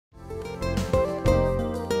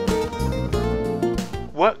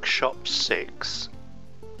Workshop 6,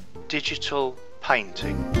 Digital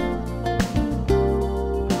Painting.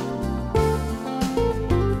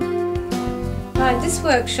 Right, this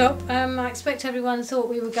workshop, I expect everyone thought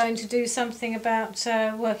we were going to do something about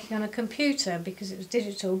working on a computer because it was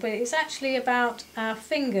digital, but it's actually about our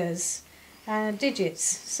fingers and digits.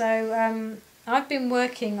 So I've been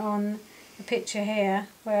working on a picture here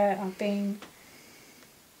where I've been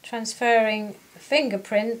transferring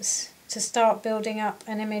fingerprints to start building up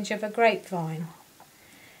an image of a grapevine.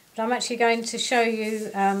 But I'm actually going to show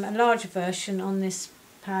you a larger version on this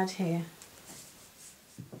pad here.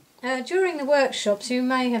 During the workshops you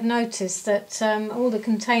may have noticed that all the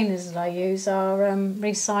containers that I use are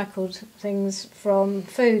recycled things from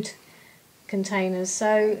food containers.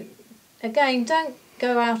 So again, don't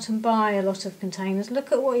go out and buy a lot of containers.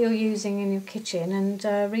 Look at what you're using in your kitchen and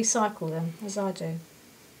recycle them, as I do.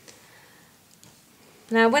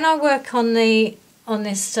 Now when I work on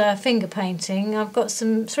this finger painting, I've got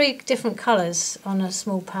 3 different colours on a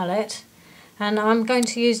small palette. And I'm going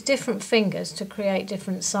to use different fingers to create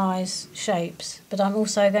different size shapes, but I'm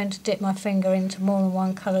also going to dip my finger into more than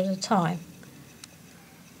one colour at a time.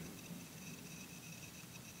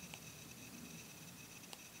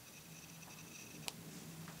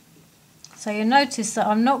 So you'll notice that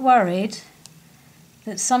I'm not worried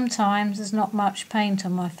that sometimes there's not much paint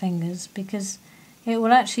on my fingers, because it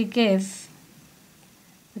will actually give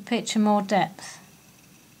the picture more depth.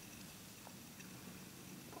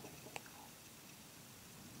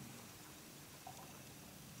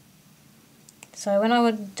 So when I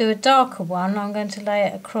would do a darker one, I'm going to lay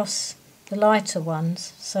it across the lighter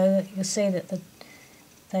ones so that you'll see that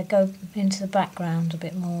they go into the background a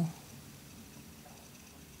bit more.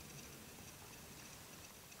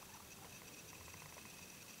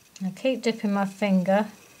 I keep dipping my finger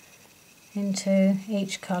into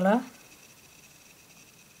each colour.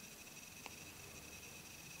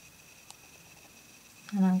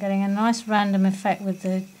 And I'm getting a nice random effect with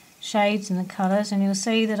the shades and the colours, and you'll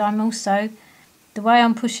see that I'm also, the way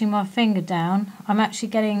I'm pushing my finger down, I'm actually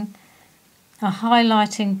getting a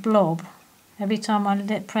highlighting blob every time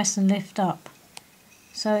I press and lift up.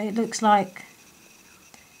 So it looks like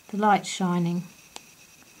the light's shining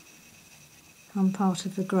on part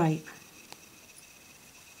of the grape.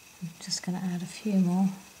 I'm just going to add a few more.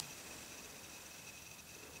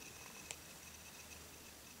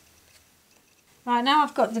 Right, now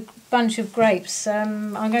I've got the bunch of grapes,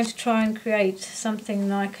 I'm going to try and create something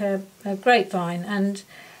like a grapevine, and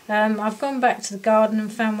I've gone back to the garden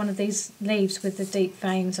and found one of these leaves with the deep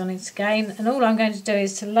veins on it again, and all I'm going to do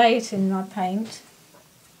is to lay it in my paint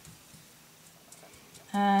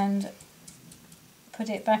and put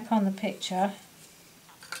it back on the picture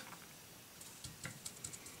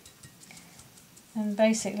and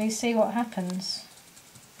basically see what happens.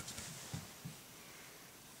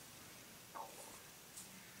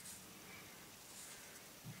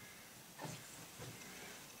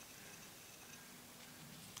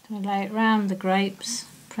 I lay it round the grapes,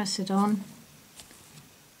 press it on.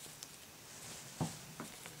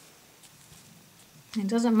 It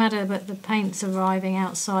doesn't matter but the paint's arriving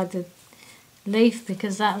outside the leaf,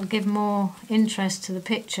 because that will give more interest to the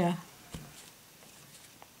picture.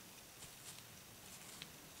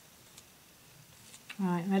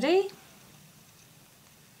 Right, ready?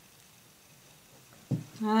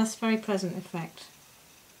 Now that's a very pleasant effect.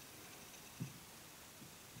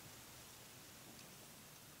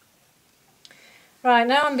 Right,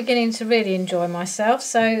 now I'm beginning to really enjoy myself,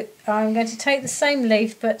 so I'm going to take the same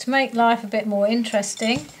leaf, but to make life a bit more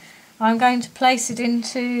interesting, I'm going to place it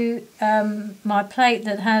into my plate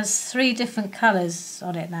that has 3 different colours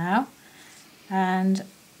on it now, and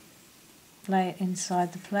lay it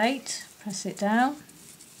inside the plate, press it down,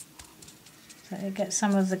 so it gets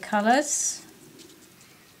some of the colours.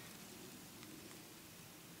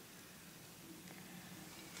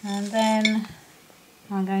 And then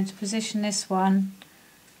I'm going to position this one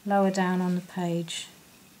lower down on the page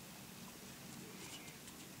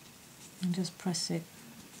and just press it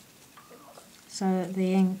so that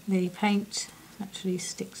the paint actually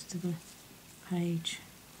sticks to the page.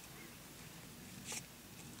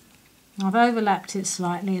 I've overlapped it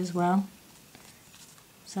slightly as well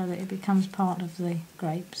so that it becomes part of the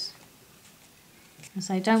grapes. And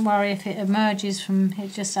so don't worry if it emerges from,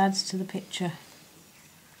 it just adds to the picture.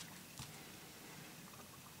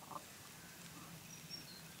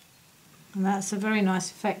 And that's a very nice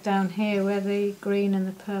effect down here where the green and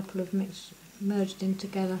the purple have merged in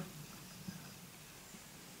together.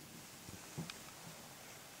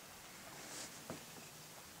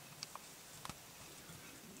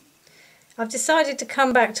 I've decided to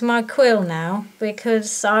come back to my quill now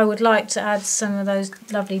because I would like to add some of those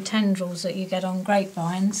lovely tendrils that you get on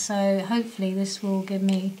grapevines. So hopefully this will give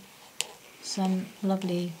me some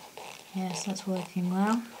lovely, yes, that's working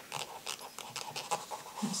well.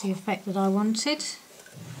 That's the effect that I wanted.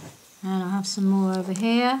 And I'll have some more over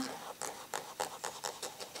here.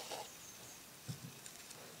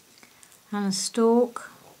 And a stalk.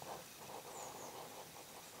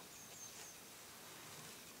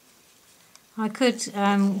 I could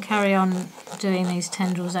carry on doing these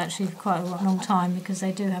tendrils actually for quite a long time because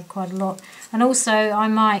they do have quite a lot. And also I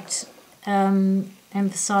might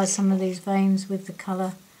emphasise some of these veins with the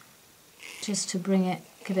colour just to bring it,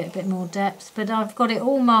 give it a bit more depth. But I've got it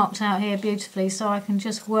all marked out here beautifully so I can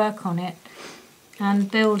just work on it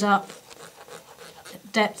and build up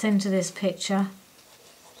depth into this picture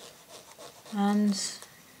and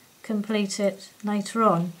complete it later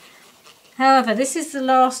on. However, this is the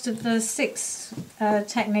last of the 6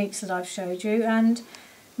 techniques that I've showed you, and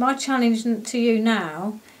my challenge to you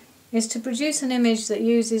now is to produce an image that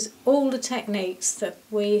uses all the techniques that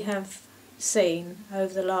we have seen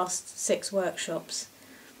over the last 6 workshops.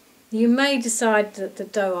 You may decide that the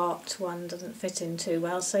dough art one doesn't fit in too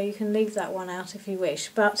well, so you can leave that one out if you wish,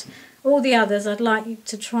 but all the others I'd like you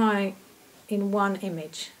to try in one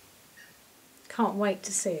image. Can't wait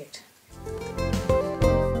to see it.